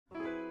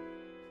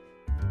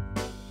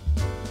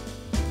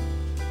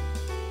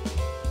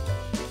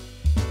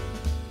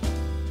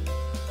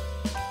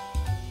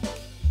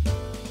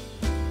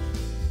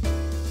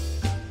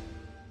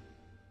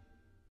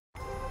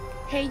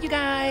Hey you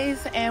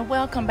guys, and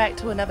welcome back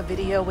to another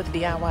video with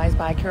DIYs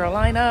by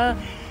Carolina.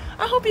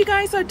 I hope you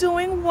guys are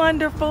doing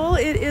wonderful.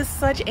 It is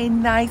such a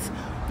nice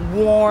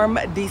warm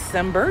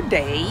December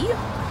day.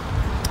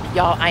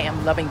 Y'all, I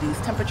am loving these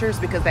temperatures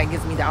because that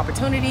gives me the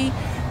opportunity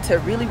to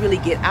really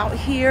get out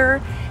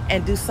here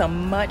and do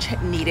some much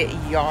needed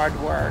yard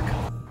work.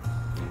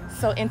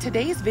 So in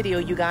today's video,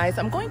 you guys,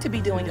 I'm going to be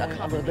doing a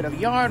little bit of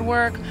yard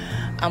work.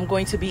 I'm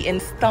going to be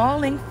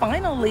installing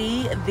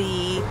finally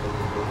the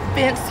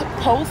fence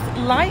post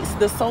lights,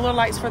 the solar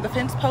lights for the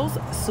fence post.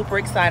 Super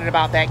excited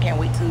about that. Can't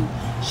wait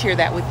to share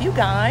that with you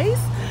guys.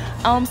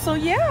 So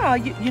yeah,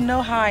 you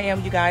know how I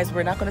am, you guys.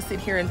 We're not going to sit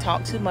here and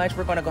talk too much.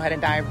 We're going to go ahead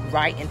and dive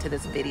right into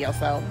this video.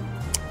 So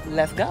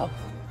let's go.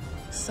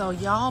 So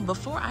y'all,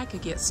 before I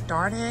could get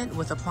started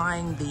with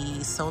applying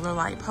the solar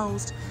light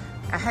post,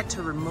 I had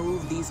to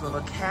remove these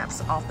little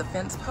caps off the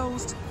fence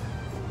post,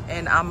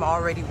 and I'm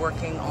already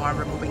working on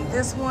removing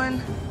this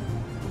one.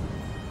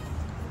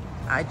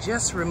 I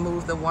just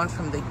removed the one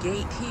from the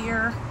gate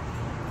here,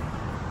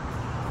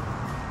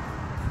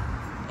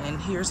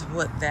 and here's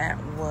what that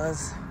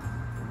was.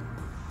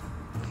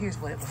 Here's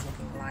what it was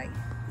looking like.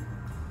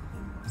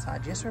 So I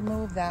just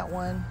removed that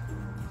one.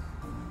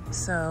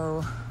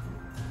 So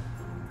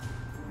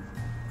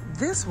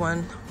this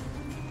one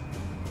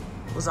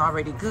was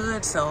already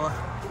good, so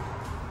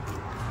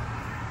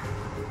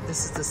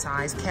this is the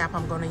size cap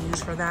I'm going to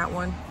use for that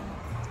one.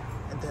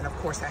 And then of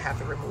course I have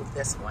to remove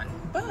this one.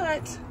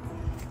 But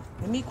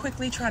let me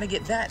quickly try to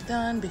get that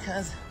done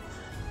because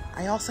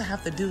I also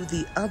have to do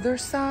the other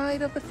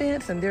side of the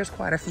fence, and there's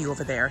quite a few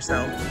over there.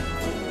 So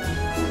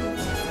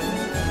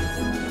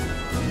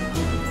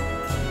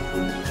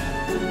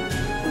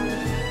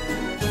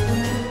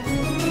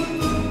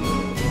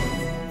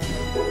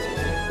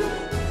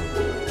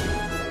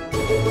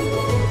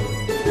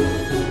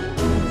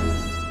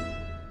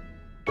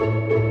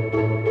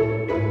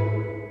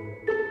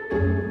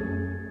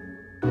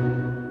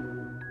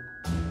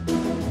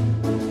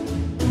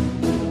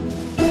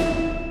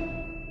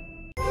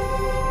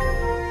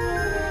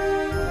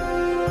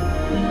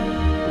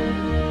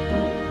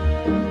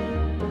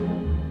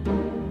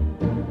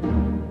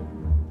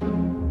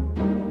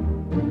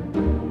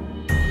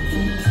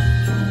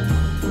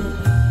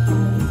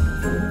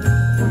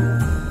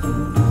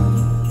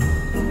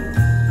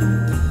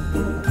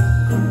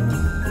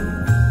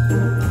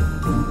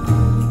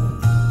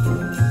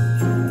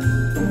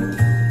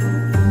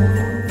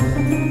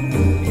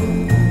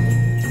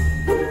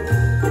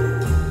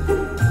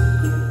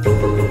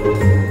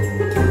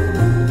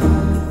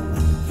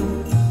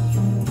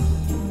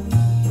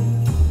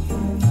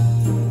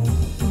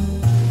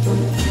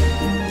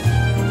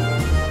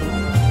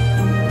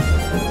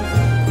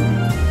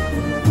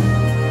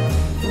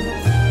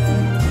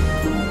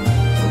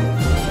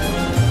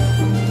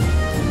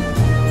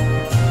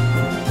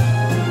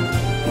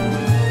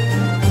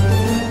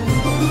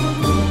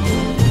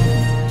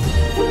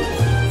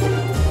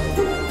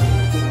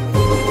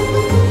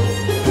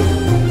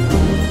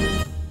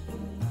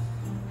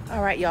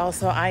y'all,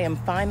 so I am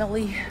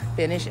finally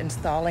finished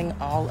installing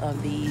all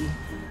of the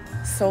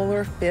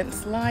solar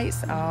fence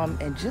lights,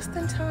 and just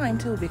in time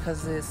too,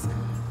 because it's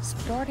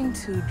starting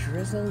to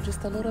drizzle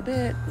just a little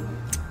bit.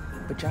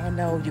 But y'all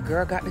know your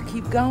girl got to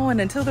keep going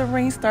until the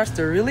rain starts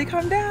to really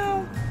come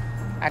down.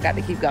 I got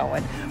to keep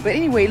going. But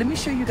anyway, let me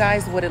show you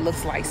guys what it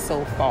looks like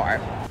so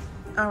far.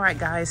 All right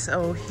guys,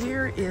 so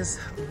here is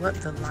what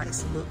the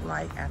lights look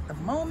like at the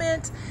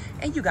moment,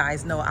 and you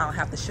guys know I'll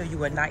have to show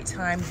you a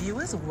nighttime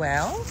view as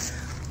well.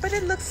 But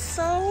it looks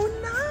so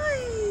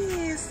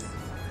nice.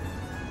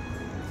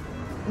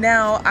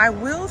 Now, I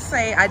will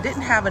say I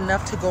didn't have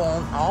enough to go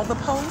on all the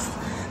posts,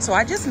 so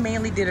I just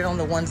mainly did it on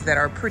the ones that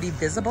are pretty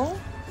visible.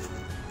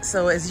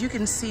 So as you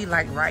can see,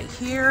 like right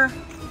here,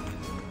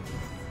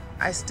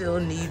 I still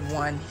need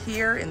one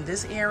here in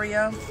this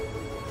area.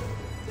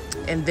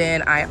 And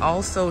then I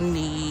also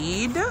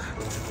need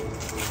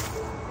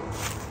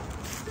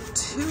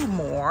 2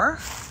 more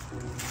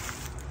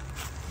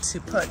to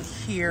put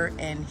here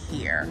and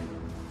here.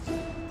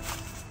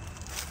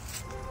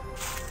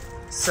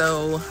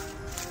 So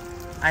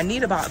I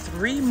need about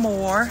 3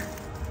 more,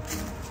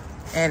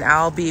 and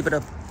I'll be able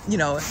to, you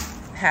know,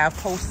 have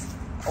posts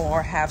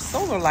or have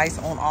solar lights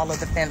on all of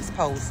the fence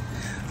posts.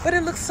 But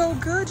it looks so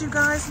good, you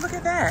guys. Look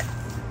at that.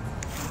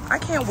 I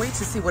can't wait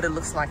to see what it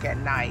looks like at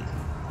night.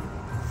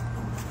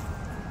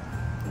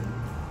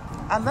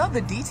 I love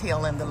the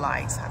detail in the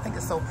lights. I think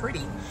it's so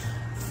pretty.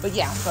 But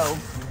yeah, so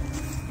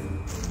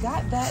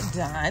got that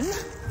done.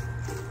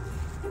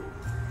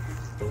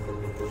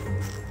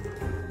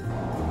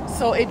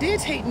 So it did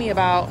take me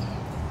about,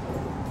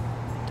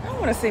 I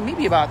want to say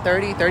maybe about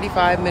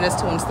 35 minutes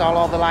to install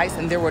all the lights,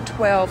 and there were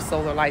 12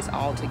 solar lights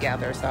all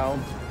together. So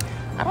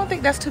I don't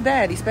think that's too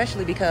bad,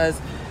 especially because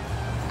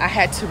I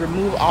had to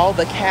remove all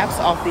the caps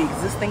off the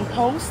existing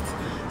posts.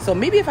 So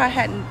maybe if I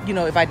hadn't, you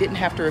know, if I didn't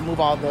have to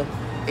remove all the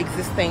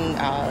existing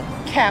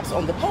caps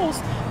on the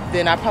post,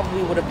 then I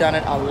probably would have done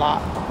it a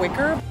lot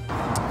quicker.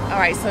 All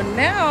right, so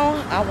now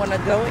I want to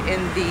go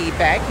in the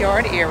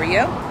backyard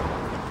area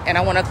and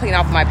I want to clean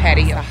off my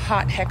patio. A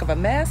hot heck of a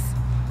mess.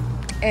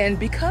 And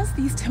because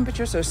these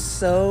temperatures are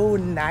so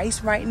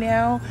nice right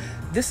now,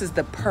 this is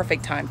the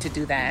perfect time to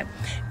do that.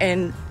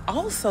 And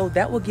also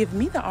that will give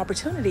me the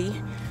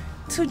opportunity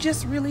to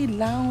just really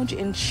lounge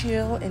and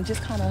chill and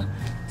just kind of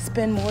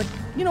spend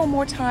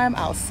more time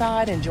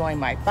outside enjoying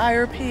my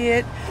fire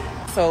pit.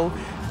 So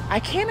I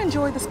can't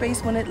enjoy the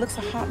space when it looks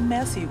a hot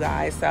mess, you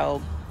guys.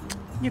 So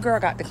your girl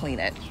got to clean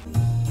it.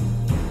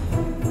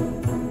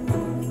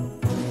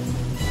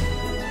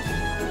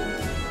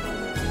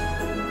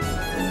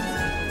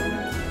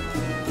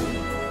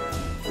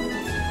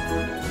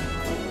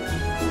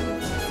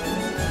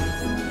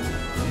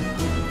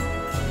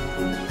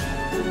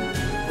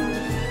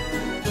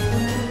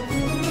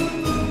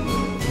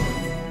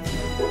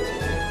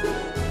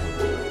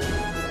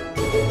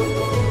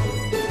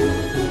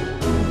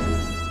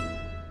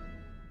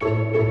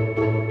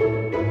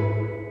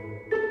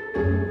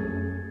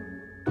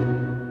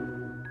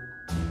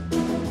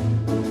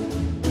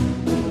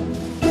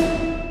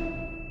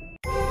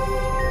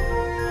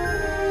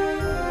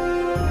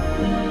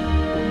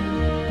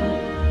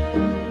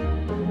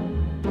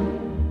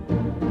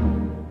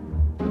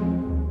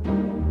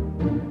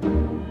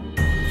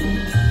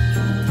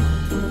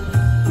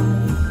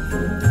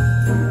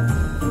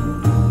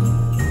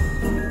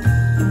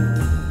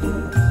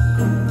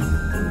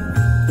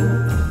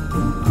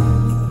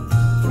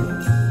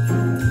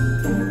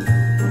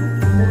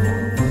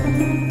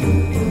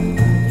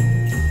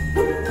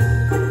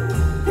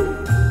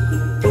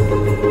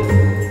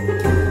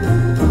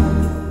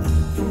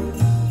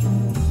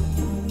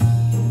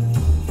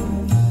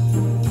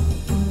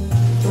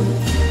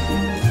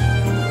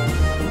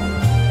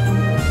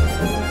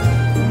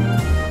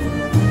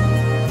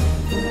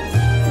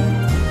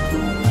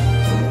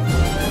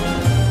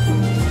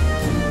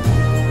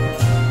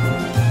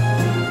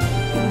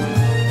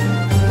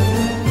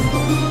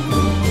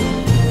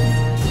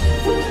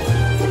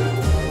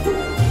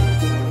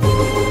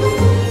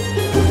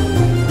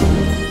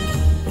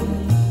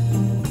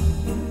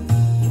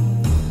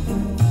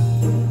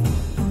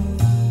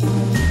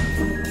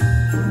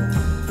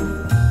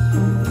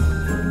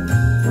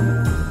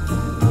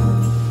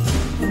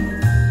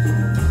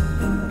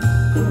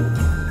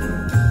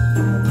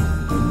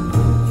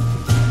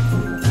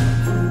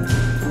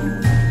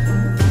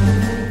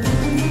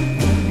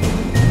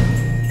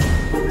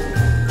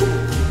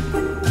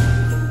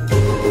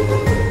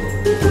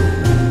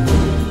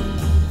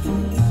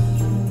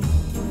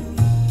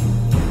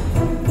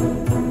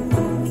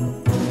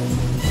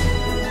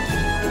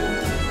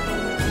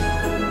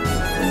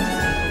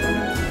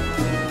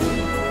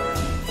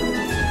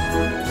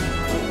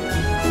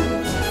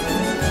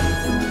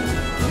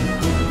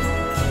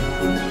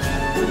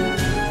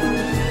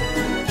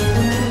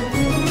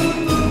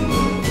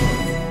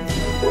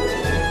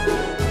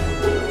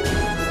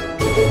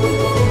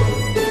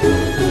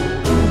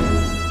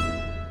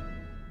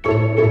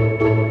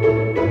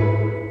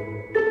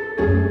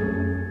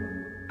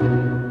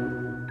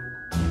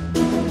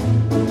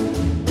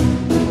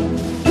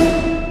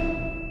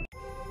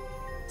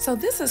 So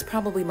this is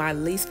probably my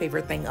least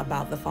favorite thing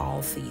about the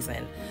fall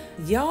season.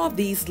 Y'all,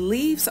 these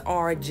leaves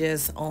are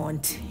just on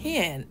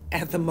 10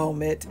 at the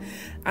moment.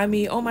 I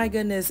mean, oh my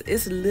goodness,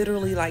 it's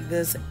literally like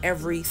this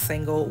every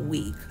single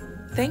week.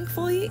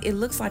 Thankfully, it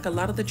looks like a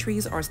lot of the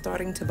trees are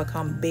starting to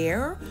become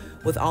bare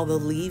with all the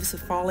leaves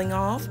falling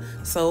off.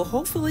 So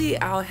hopefully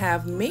I'll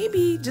have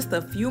maybe just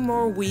a few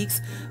more weeks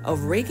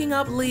of raking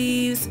up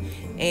leaves,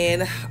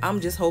 and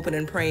I'm just hoping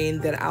and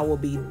praying that I will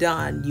be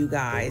done, you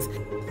guys.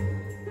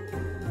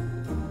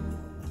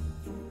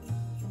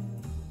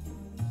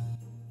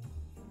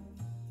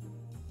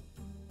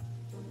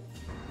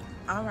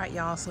 All right,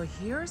 y'all, so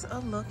here's a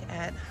look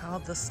at how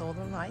the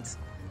solar lights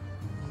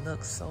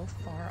look so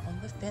far on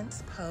the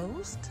fence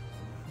post.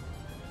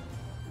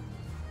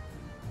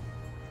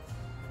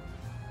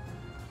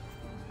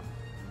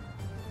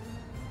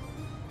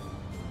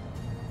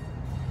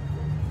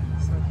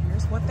 So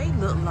here's what they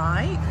look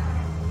like.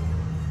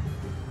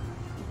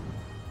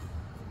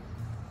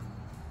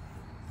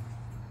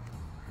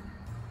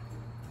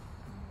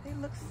 They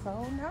look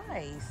so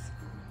nice.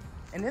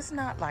 And it's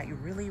not like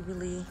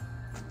really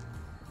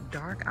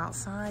dark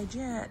outside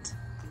yet.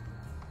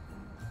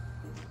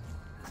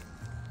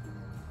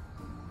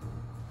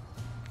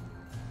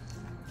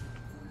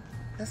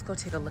 Let's go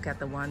take a look at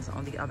the ones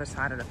on the other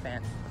side of the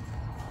fence.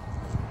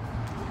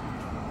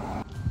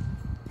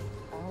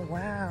 Oh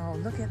wow,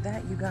 look at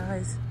that, you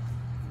guys.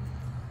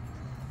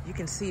 You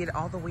can see it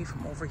all the way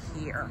from over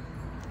here.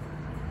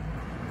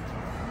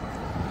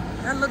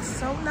 That looks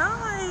so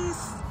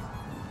nice.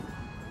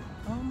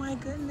 Oh my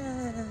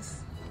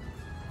goodness.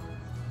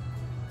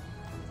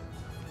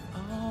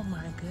 Oh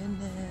my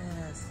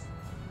goodness.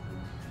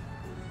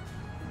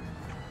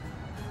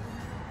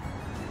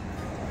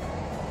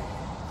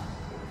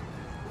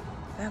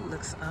 That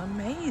looks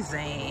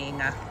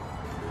amazing.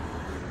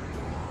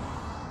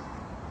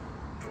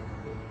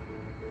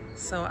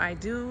 So I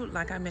do,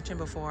 like I mentioned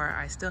before,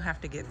 I still have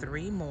to get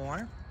 3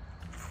 more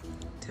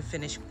to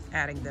finish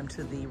adding them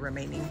to the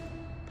remaining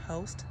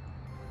post.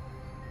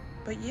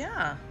 But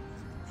yeah,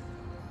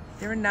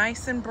 they're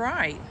nice and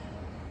bright.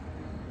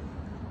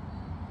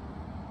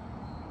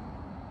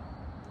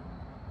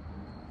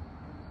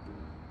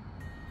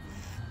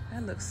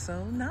 That looks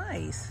so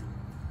nice.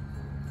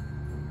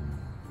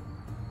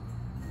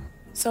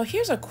 So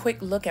here's a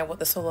quick look at what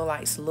the solar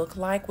lights look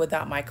like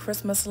without my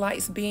Christmas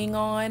lights being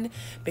on,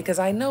 because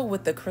I know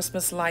with the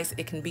Christmas lights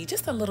it can be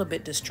just a little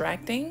bit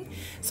distracting.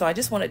 So I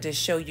just wanted to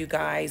show you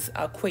guys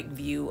a quick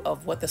view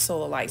of what the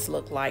solar lights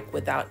look like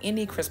without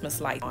any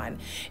Christmas lights on.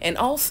 And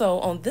also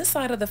on this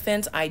side of the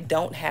fence I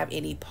don't have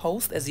any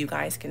posts, as you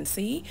guys can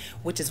see,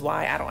 which is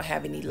why I don't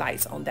have any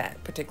lights on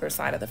that particular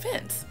side of the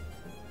fence.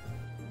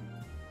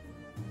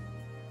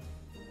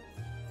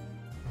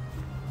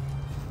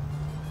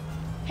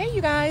 Hey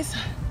you guys,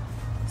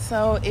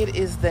 so it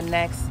is the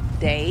next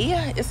day.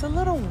 It's a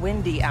little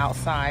windy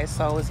outside,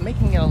 so it's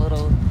making it a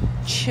little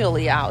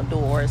chilly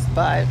outdoors,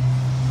 but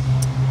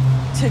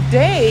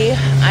today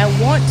I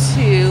want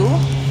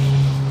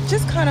to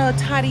just kind of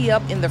tidy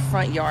up in the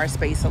front yard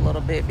space a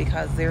little bit,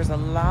 because there's a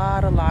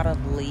lot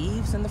of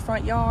leaves in the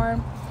front yard.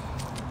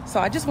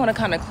 So I just want to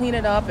kind of clean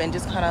it up and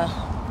just kind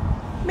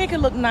of make it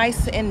look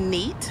nice and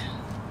neat.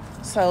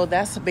 So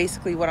that's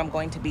basically what I'm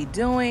going to be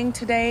doing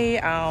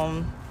today.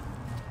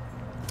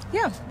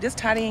 Yeah, just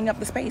tidying up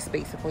the space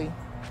basically,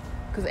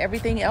 because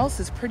everything else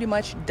is pretty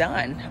much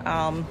done.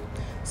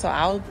 So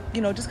I'll,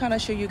 just kind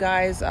of show you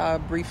guys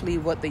briefly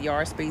what the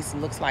yard space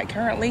looks like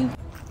currently.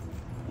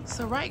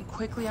 So right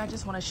quickly, I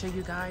just want to show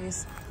you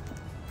guys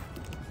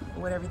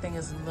what everything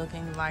is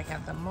looking like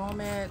at the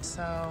moment.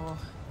 So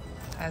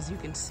as you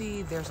can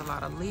see, there's a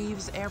lot of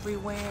leaves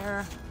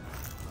everywhere.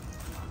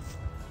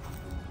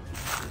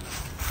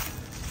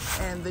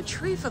 And the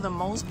tree for the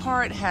most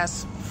part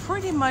has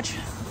pretty much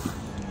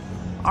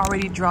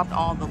already dropped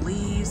all the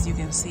leaves. You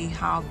can see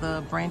how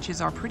the branches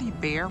are pretty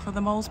bare for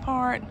the most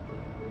part.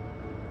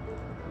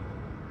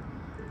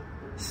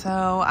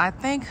 So I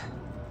think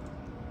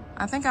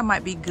I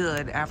might be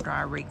good after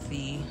I rake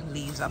the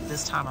leaves up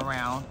this time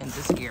around in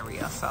this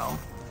area. So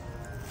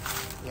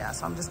yeah,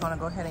 so I'm just gonna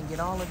go ahead and get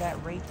all of that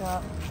raked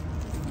up,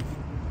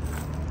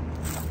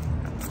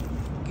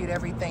 get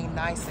everything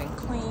nice and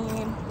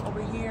clean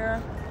over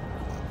here.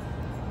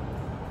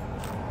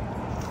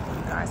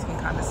 You guys can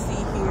kind of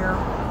see here.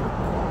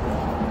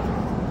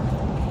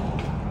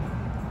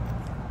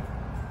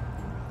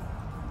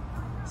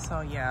 So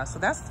yeah, so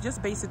that's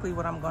just basically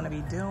what I'm going to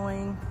be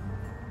doing,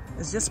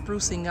 is just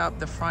sprucing up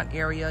the front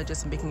area,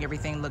 just making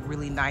everything look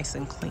really nice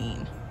and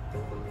clean.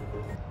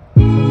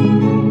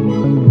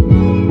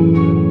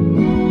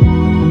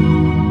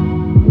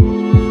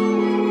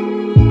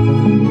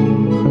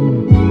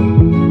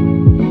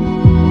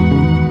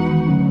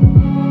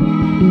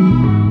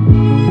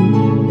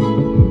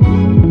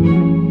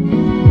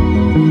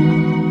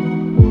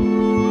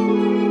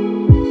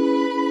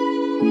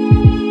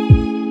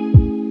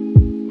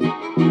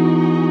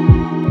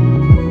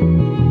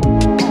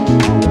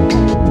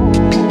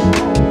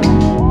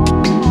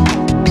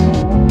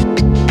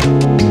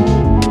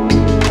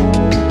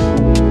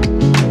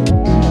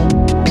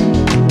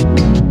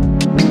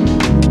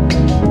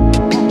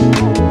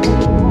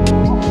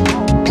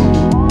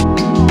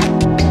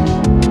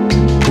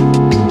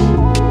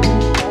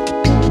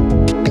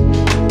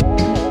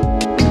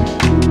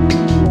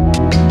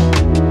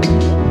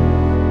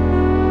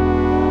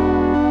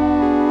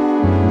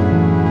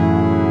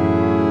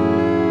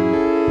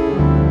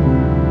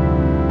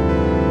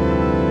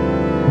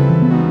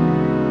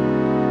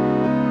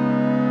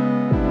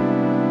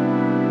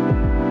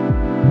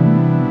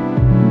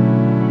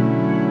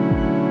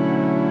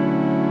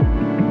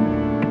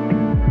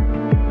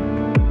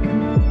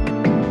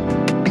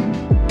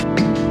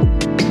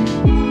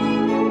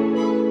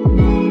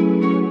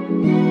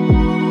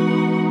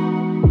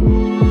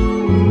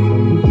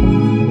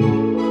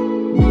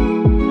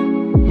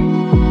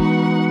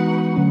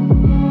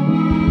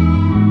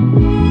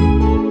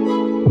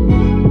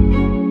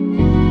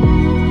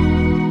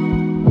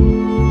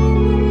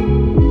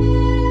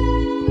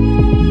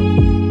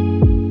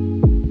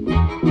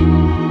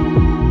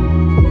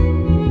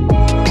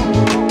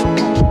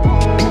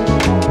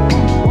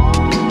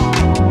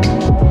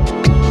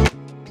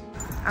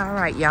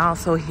 Y'all,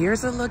 so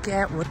here's a look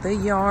at what the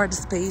yard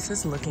space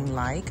is looking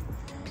like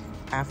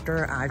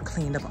after I've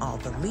cleaned up all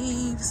the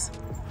leaves.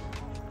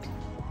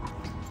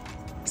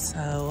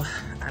 So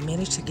I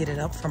managed to get it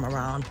up from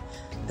around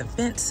the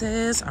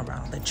fences,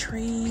 around the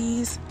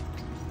trees,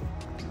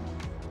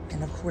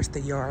 and of course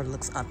the yard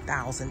looks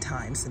 1,000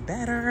 times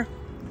better.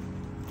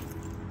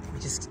 Let me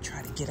just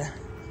try to get a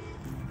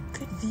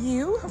good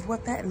view of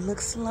what that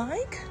looks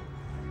like.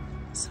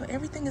 So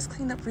everything is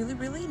cleaned up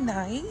really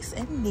nice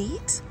and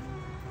neat.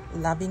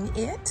 Loving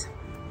it.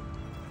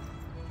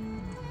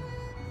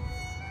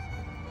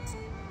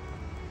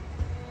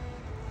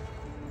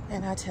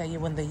 And I tell you,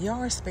 when the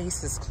yard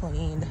space is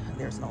clean,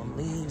 there's no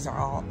leaves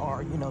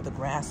or the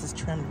grass is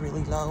trimmed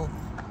really low,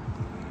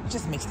 it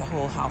just makes the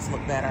whole house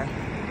look better.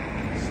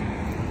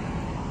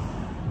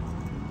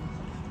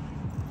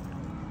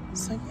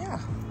 So yeah,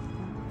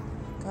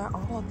 got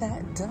all of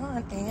that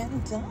done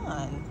and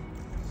done.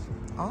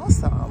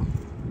 Awesome.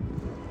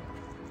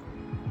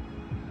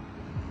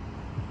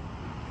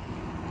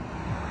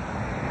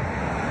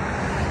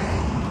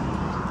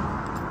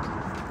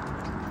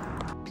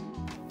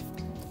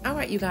 All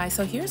right, you guys,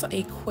 so here's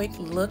a quick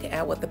look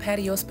at what the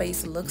patio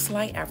space looks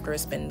like after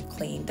it's been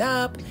cleaned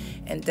up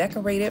and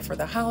decorated for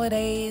the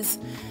holidays.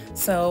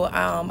 So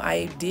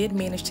I did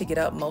manage to get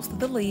up most of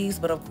the leaves,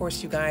 but of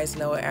course you guys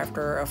know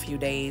after a few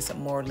days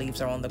more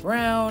leaves are on the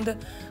ground,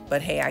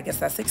 but hey, I guess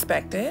that's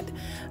expected.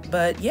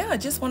 But yeah, I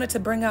just wanted to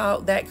bring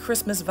out that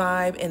Christmas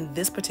vibe in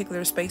this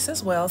particular space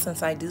as well,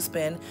 since I do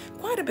spend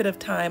quite a bit of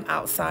time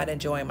outside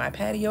enjoying my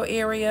patio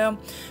area.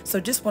 So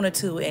just wanted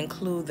to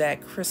include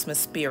that Christmas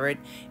spirit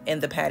in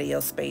the patio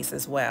space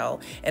as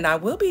well. And I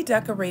will be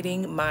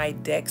decorating my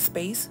deck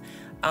space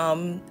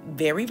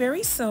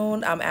very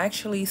soon. I'm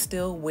actually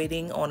still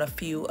waiting on a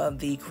few of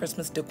the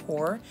Christmas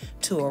decor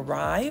to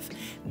arrive.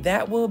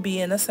 That will be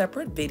in a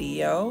separate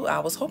video. I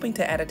was hoping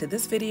to add it to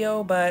this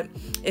video, but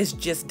it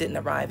just didn't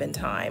arrive in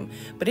time.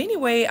 But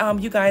anyway,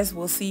 you guys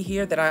will see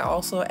here that I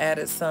also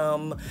added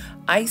some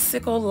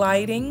icicle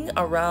lighting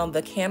around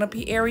the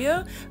canopy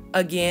area.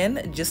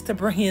 Again, just to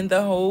bring in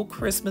the whole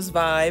Christmas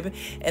vibe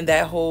and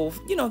that whole,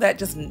 you know,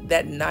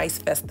 that nice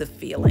festive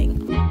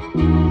feeling.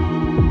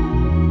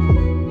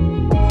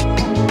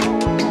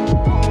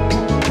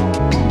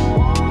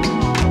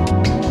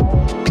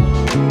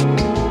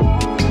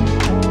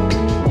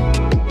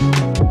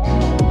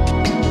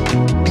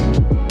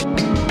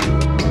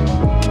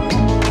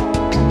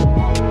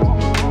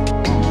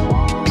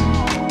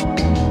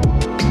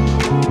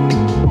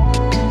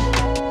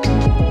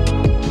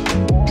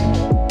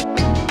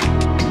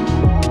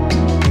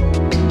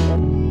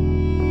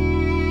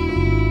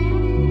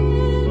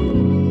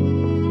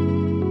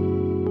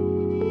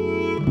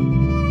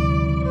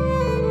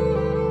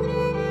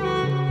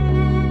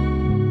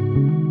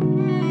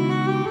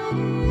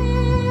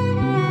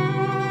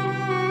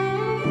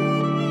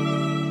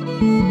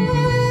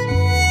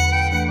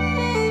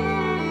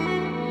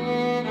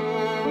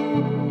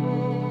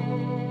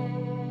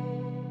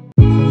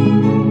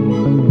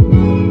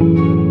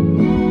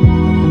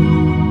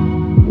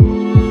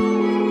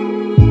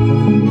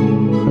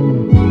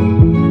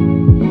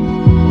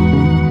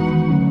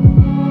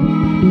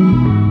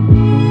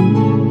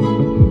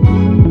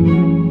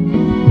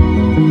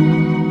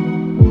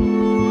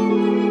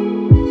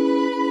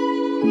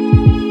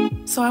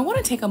 So I want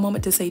to take a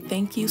moment to say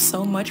thank you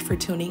so much for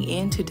tuning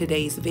in to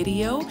today's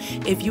video.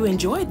 If you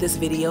enjoyed this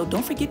video,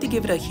 don't forget to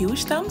give it a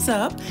huge thumbs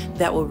up.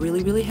 That will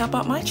really help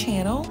out my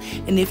channel.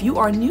 And if you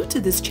are new to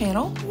this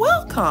channel,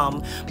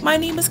 welcome. My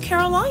name is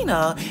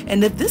Carolina,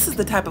 and if this is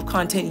the type of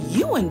content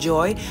you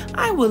enjoy,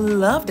 I would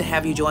love to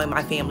have you join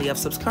my family of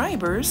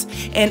subscribers.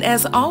 And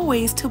as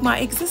always, to my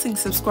existing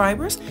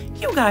subscribers,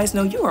 you guys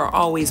know you are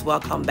always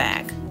welcome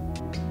back.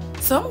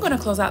 So I'm going to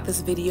close out this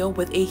video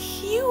with a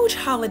huge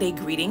holiday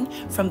greeting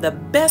from the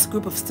best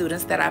group of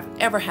students that I've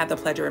ever had the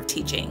pleasure of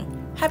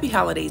teaching. Happy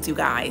holidays, you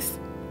guys.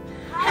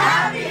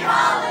 Happy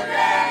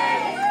holidays!